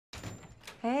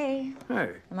Hey.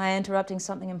 Hey. Am I interrupting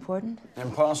something important?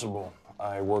 Impossible.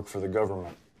 I work for the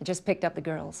government. I just picked up the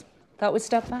girls. Thought we'd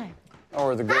stop by. Oh,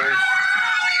 are the girls?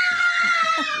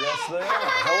 Yes, they are.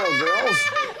 Hello, girls.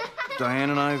 Diane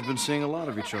and I have been seeing a lot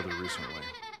of each other recently.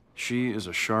 She is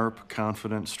a sharp,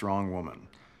 confident, strong woman.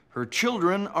 Her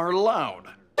children are loud.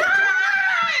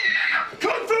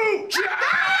 Kung Fu! Here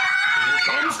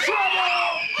comes trouble!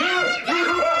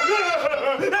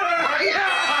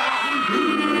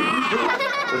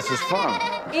 This is fun.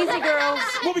 Easy, girls.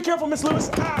 Well, be careful, Miss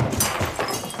Lewis.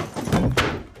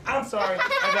 I'm sorry.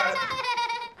 I got it.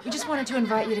 We just wanted to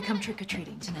invite you to come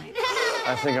trick-or-treating tonight.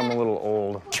 I think I'm a little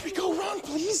old. Can we go run,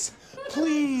 please?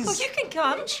 Please. Oh, you can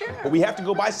come, sure. But we have to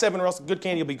go by 7 or else the good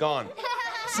candy will be gone.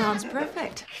 Sounds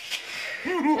perfect.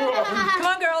 Come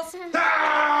on, girls.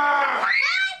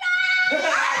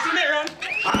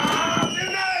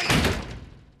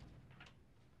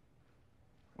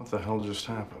 What the hell just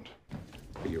happened?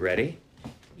 Are you ready?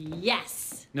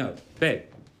 Yes. No, babe.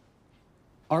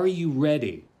 Are you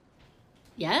ready?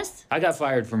 Yes? I got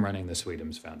fired from running the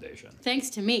Sweetums Foundation. Thanks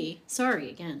to me.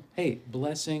 Sorry again. Hey,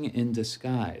 blessing in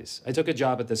disguise. I took a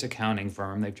job at this accounting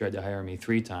firm. They've tried to hire me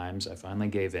 3 times. I finally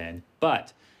gave in.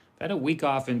 But I've had a week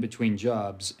off in between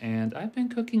jobs, and I've been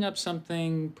cooking up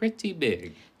something pretty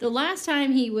big. The last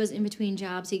time he was in between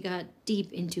jobs, he got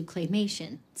deep into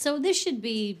claymation. So this should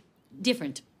be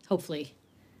different, hopefully.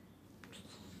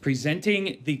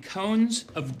 Presenting the Cones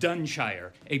of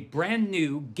Dunshire, a brand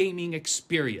new gaming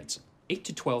experience. 8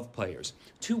 to 12 players,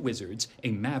 2 wizards,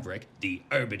 a maverick, the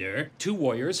arbiter, 2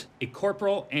 warriors, a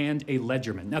corporal, and a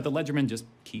ledgerman. Now, the ledgerman just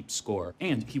keeps score,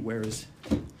 and he wears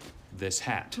this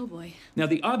hat. Oh, boy. Now,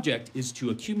 the object is to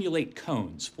accumulate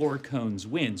cones. 4 cones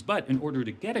wins, but in order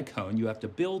to get a cone, you have to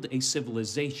build a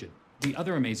civilization. The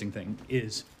other amazing thing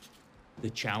is the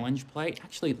challenge play.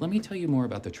 Actually, let me tell you more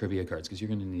about the trivia cards, because you're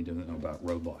going to need to know about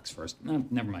roadblocks first. No,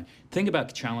 never mind. The thing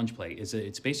about challenge play is that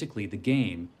it's basically the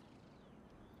game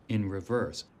in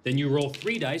reverse. Then you roll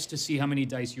 3 dice to see how many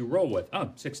dice you roll with.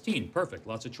 Oh, 16, perfect,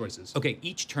 lots of choices. Okay,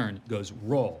 each turn goes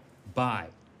roll, buy,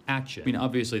 action. I mean,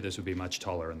 obviously this would be much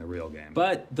taller in the real game.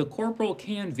 But the corporal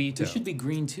can veto. This should be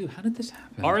green too. How did this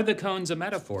happen? Are the cones a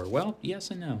metaphor? Well,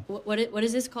 yes and no. What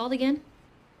is this called again?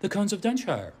 The Cones of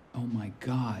Dunshire. Oh my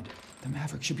God. The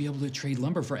Maverick should be able to trade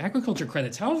lumber for agriculture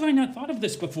credits. How have I not thought of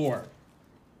this before?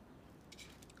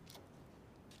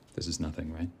 This is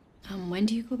nothing, right? When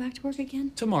do you go back to work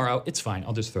again? Tomorrow. It's fine.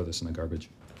 I'll just throw this in the garbage.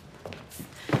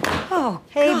 Oh,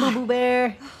 Hey, God. Boo Boo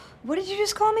Bear. What did you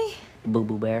just call me? Boo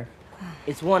Boo Bear.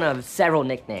 It's one of several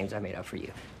nicknames I made up for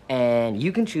you. And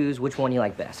you can choose which one you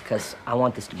like best, because I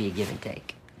want this to be a give and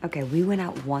take. Okay, we went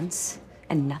out once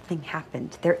and nothing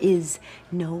happened. There is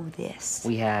no this.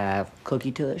 We have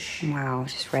Cookie Tush, Wow,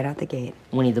 just right out the gate.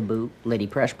 Winnie the Boo, Liddy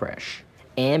Presh Presh,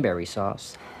 Anberry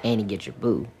Sauce, Annie Get Your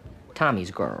Boo,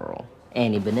 Tommy's Girl,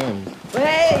 Annie Benin.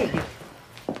 Hey!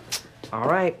 All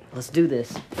right, let's do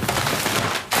this.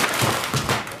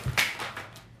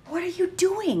 What are you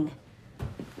doing?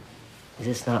 Is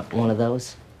this not one of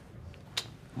those?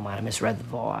 Might have misread the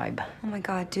vibe. Oh my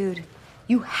God, dude.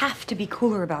 You have to be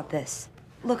cooler about this.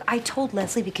 Look, I told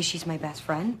Leslie because she's my best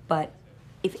friend, but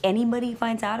if anybody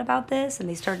finds out about this and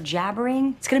they start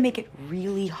jabbering, it's gonna make it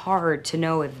really hard to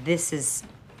know if this is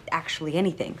actually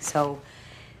anything. So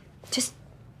just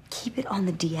keep it on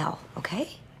the DL, okay?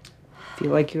 Feel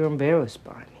like you're embarrassed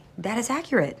by me. That is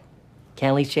accurate.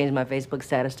 Can't at least change my Facebook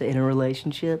status to in a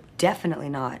relationship? Definitely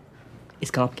not.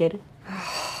 It's complicated.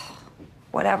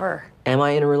 Whatever. Am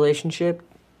I in a relationship?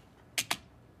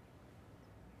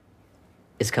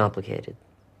 It's complicated.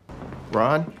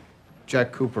 Ron?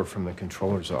 Jack Cooper from the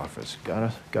controller's office.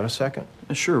 Got a second?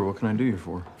 Sure, what can I do you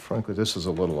for? Frankly, this is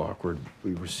a little awkward.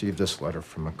 We received this letter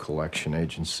from a collection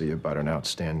agency about an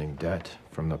outstanding debt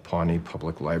from the Pawnee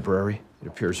Public Library. It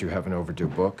appears you have an overdue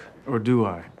book. Or do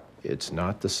I? It's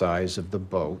not the size of the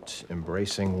boat,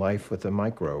 Embracing Life with a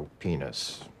Micro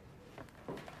Penis.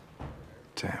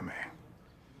 Tammy.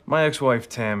 My ex-wife,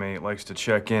 Tammy, likes to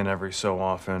check in every so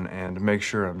often and make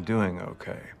sure I'm doing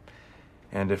okay.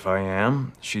 And if I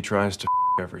am, she tries to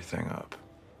everything up.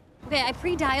 Okay, I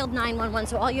pre-dialed 911,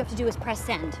 so all you have to do is press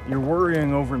send. You're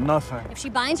worrying over nothing. If she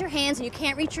binds her hands and you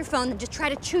can't reach your phone, then just try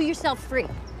to chew yourself free.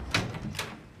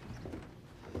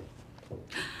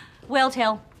 Whale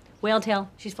tail. Whale tail.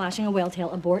 She's flashing a whale tail.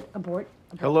 Abort, abort,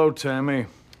 abort. Hello, Tammy.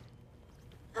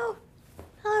 Oh,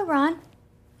 hello, Ron.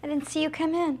 I didn't see you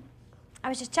come in. I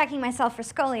was just checking myself for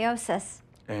scoliosis.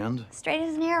 And? Straight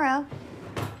as an arrow.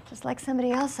 Just like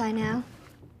somebody else I know.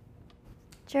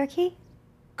 Jerky?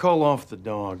 Call off the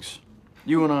dogs.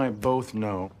 You and I both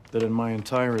know that in my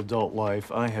entire adult life,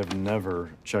 I have never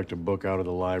checked a book out of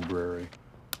the library.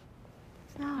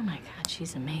 Oh my God,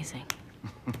 she's amazing.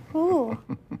 Ooh.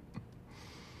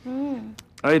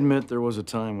 I admit there was a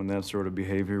time when that sort of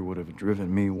behavior would have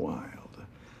driven me wild.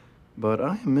 But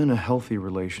I am in a healthy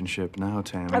relationship now,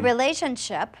 Tammy. A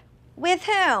relationship? With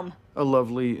whom? A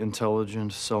lovely,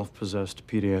 intelligent, self-possessed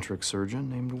pediatric surgeon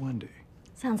named Wendy.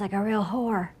 Sounds like a real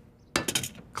whore.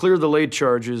 Clear the late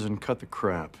charges and cut the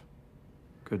crap.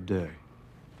 Good day.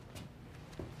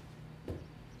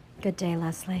 Good day,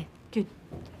 Leslie.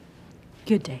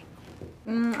 Good day.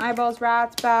 Eyeballs,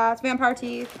 rats, bats, vampire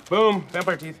teeth. Boom,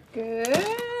 vampire teeth. Good.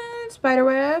 Spider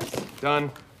webs.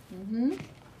 Done.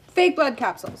 Fake blood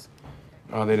capsules.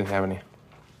 Oh, they didn't have any.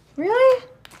 Really?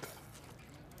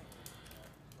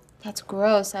 That's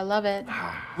gross. I love it.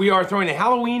 We are throwing a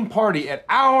Halloween party at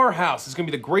our house. It's gonna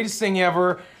be the greatest thing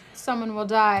ever Someone will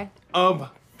die.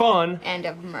 of fun. And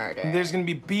of murder. There's gonna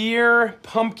be beer,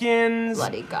 pumpkins,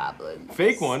 Bloody goblins.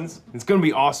 fake ones. It's gonna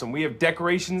be awesome. We have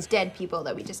decorations. Dead people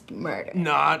that we just murder.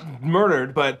 Not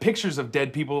murdered, but pictures of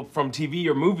dead people from TV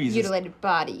or movies. Mutilated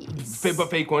bodies. But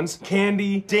fake ones.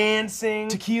 Candy, dancing,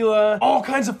 tequila, all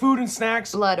kinds of food and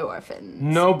snacks. Blood orphans.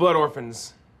 No blood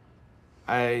orphans.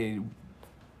 I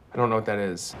don't know what that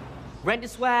is. Rent to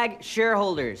Swag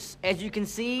shareholders. As you can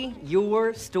see,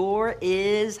 your store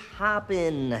is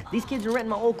hopping. These kids are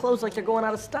renting my old clothes like they're going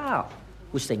out of style,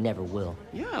 which they never will.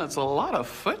 Yeah, it's a lot of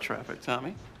foot traffic,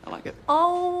 Tommy. I like it.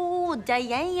 Oh,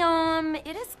 damn.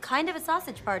 It is kind of a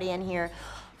sausage party in here.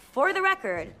 For the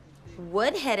record,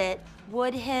 would hit,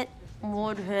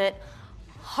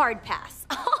 hard pass.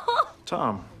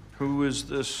 Tom, who is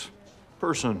this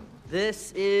person?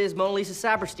 This is Mona Lisa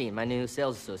Saperstein, my new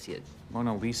sales associate.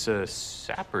 Mona Lisa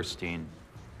Saperstein.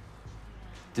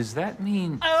 Does that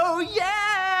mean... Oh,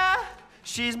 yeah!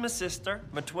 She's my sister,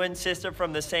 my twin sister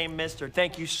from the same mister.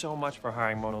 Thank you so much for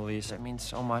hiring Mona Lisa. It means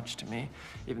so much to me,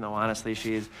 even though honestly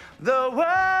she is the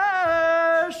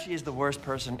worst. She is the worst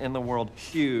person in the world.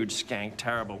 Huge, skank,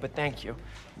 terrible. But thank you.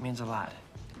 It means a lot.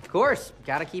 Of course,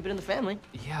 gotta keep it in the family.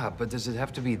 Yeah, but does it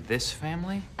have to be this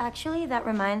family? Actually, that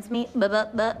reminds me,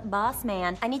 boss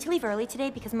man, I need to leave early today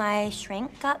because my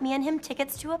shrink got me and him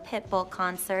tickets to a Pitbull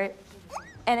concert.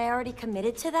 And I already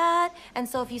committed to that. And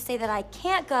so if you say that I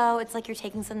can't go, it's like you're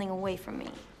taking something away from me.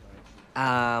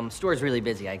 Store's really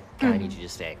busy. I kinda need you to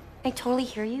stay. I totally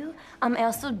hear you. I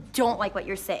also don't like what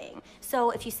you're saying.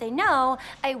 So if you say no,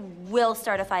 I will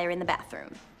start a fire in the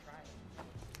bathroom.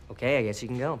 Okay, I guess you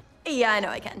can go. Yeah, I know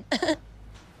I can.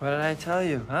 What did I tell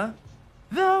you, huh?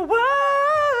 The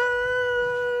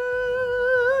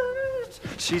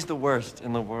worst! She's the worst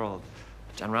in the world.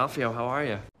 John Ralphio, how are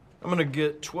you? I'm gonna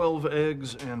get 12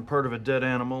 eggs and part of a dead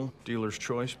animal. Dealer's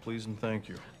choice, please and thank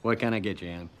you. What can I get you,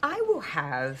 Ann? I will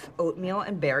have oatmeal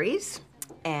and berries,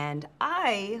 and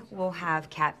I will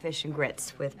have catfish and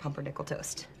grits with pumpernickel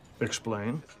toast.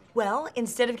 Explain. Well,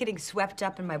 instead of getting swept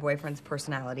up in my boyfriend's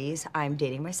personalities, I'm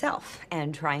dating myself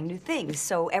and trying new things.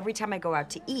 So every time I go out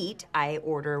to eat, I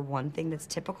order one thing that's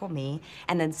typical me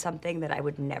and then something that I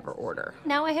would never order.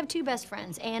 Now I have two best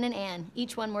friends, Anne and Anne,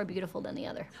 each one more beautiful than the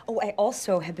other. Oh, I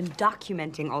also have been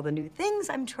documenting all the new things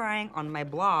I'm trying on my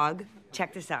blog.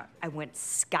 Check this out. I went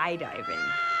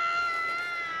skydiving.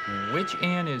 Which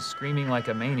Anne is screaming like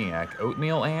a maniac?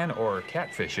 Oatmeal Anne or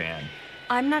Catfish Anne?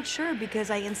 I'm not sure because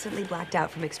I instantly blacked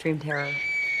out from extreme terror.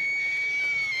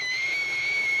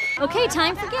 Okay,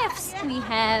 time for gifts. We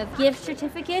have gift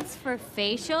certificates for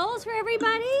facials for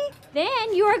everybody.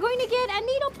 Then you are going to get a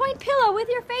needlepoint pillow with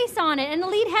your face on it and the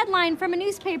lead headline from a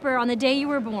newspaper on the day you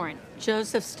were born.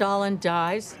 Joseph Stalin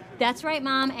dies? That's right,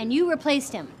 Mom, and you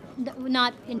replaced him.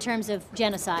 Not in terms of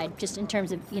genocide, just in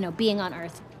terms of, being on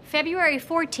Earth. February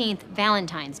 14th,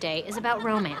 Valentine's Day, is about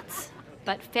romance.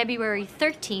 But February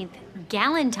 13th,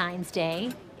 Galentine's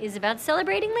Day, is about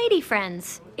celebrating lady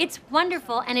friends. It's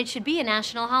wonderful, and it should be a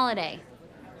national holiday.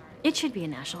 It should be a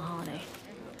national holiday.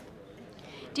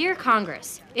 Dear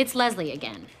Congress, it's Leslie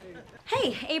again.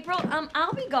 Hey, April,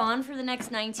 I'll be gone for the next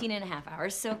 19 and a half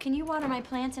hours, so can you water my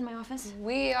plants in my office?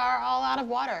 We are all out of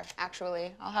water,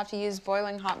 actually. I'll have to use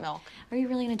boiling hot milk. Are you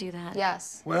really gonna do that?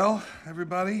 Yes. Well,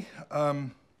 everybody,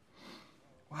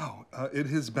 wow, it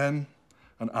has been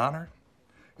an honor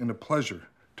and a pleasure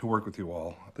to work with you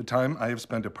all. The time I have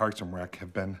spent at Parks and Rec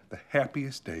have been the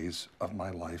happiest days of my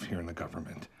life here in the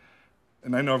government.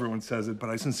 And I know everyone says it, but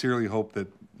I sincerely hope that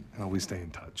we stay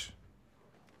in touch.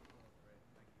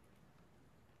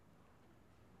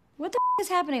 What the is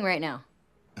happening right now?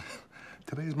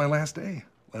 Today is my last day.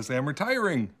 Leslie, I'm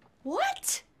retiring.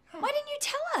 What? Why didn't you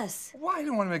tell us? Well, I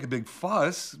didn't want to make a big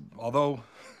fuss, although,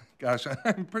 gosh,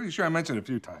 I'm pretty sure I mentioned it a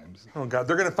few times. Oh, God,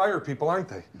 they're going to fire people, aren't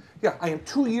they? Yeah, I am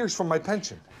 2 years from my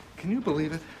pension. Can you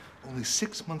believe it? Only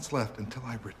 6 months left until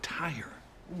I retire.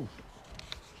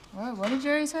 What did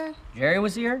Jerry say? Jerry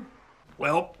was here?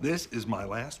 Well, this is my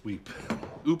last weep.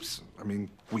 Oops, I mean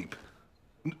weep.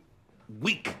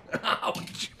 Week.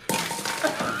 Ouch.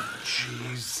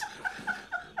 Jeez.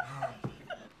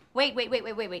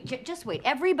 Wait. Just wait.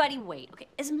 Everybody wait. Okay,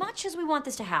 as much as we want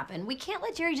this to happen, we can't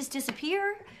let Jerry just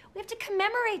disappear. We have to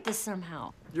commemorate this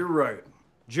somehow. You're right.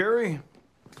 Jerry,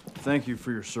 thank you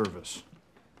for your service.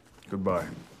 Goodbye.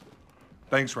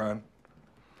 Thanks, Ron.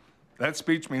 That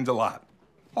speech means a lot.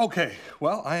 Okay,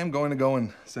 well, I am going to go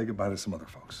and say goodbye to some other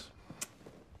folks.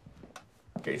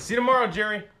 Okay, see you tomorrow,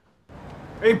 Jerry.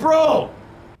 Hey, bro!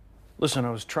 Listen,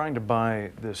 I was trying to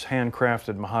buy this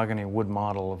handcrafted mahogany wood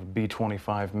model of a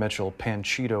B-25 Mitchell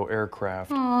Panchito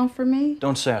aircraft. Aw, for me?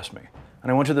 Don't sass me.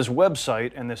 And I went to this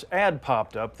website, and this ad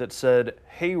popped up that said,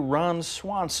 "Hey, Ron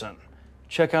Swanson,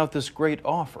 check out this great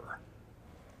offer."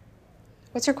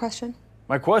 What's your question?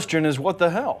 My question is, what the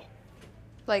hell?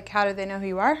 Like, how do they know who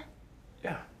you are?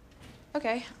 Yeah.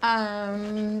 Okay.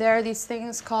 There are these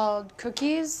things called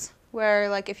cookies, where,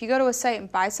 like, if you go to a site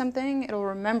and buy something, it'll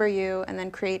remember you and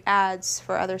then create ads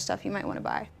for other stuff you might want to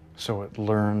buy. So it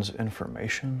learns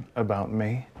information about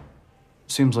me?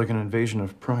 Seems like an invasion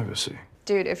of privacy.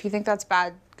 Dude, if you think that's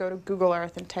bad, go to Google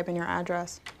Earth and type in your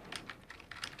address.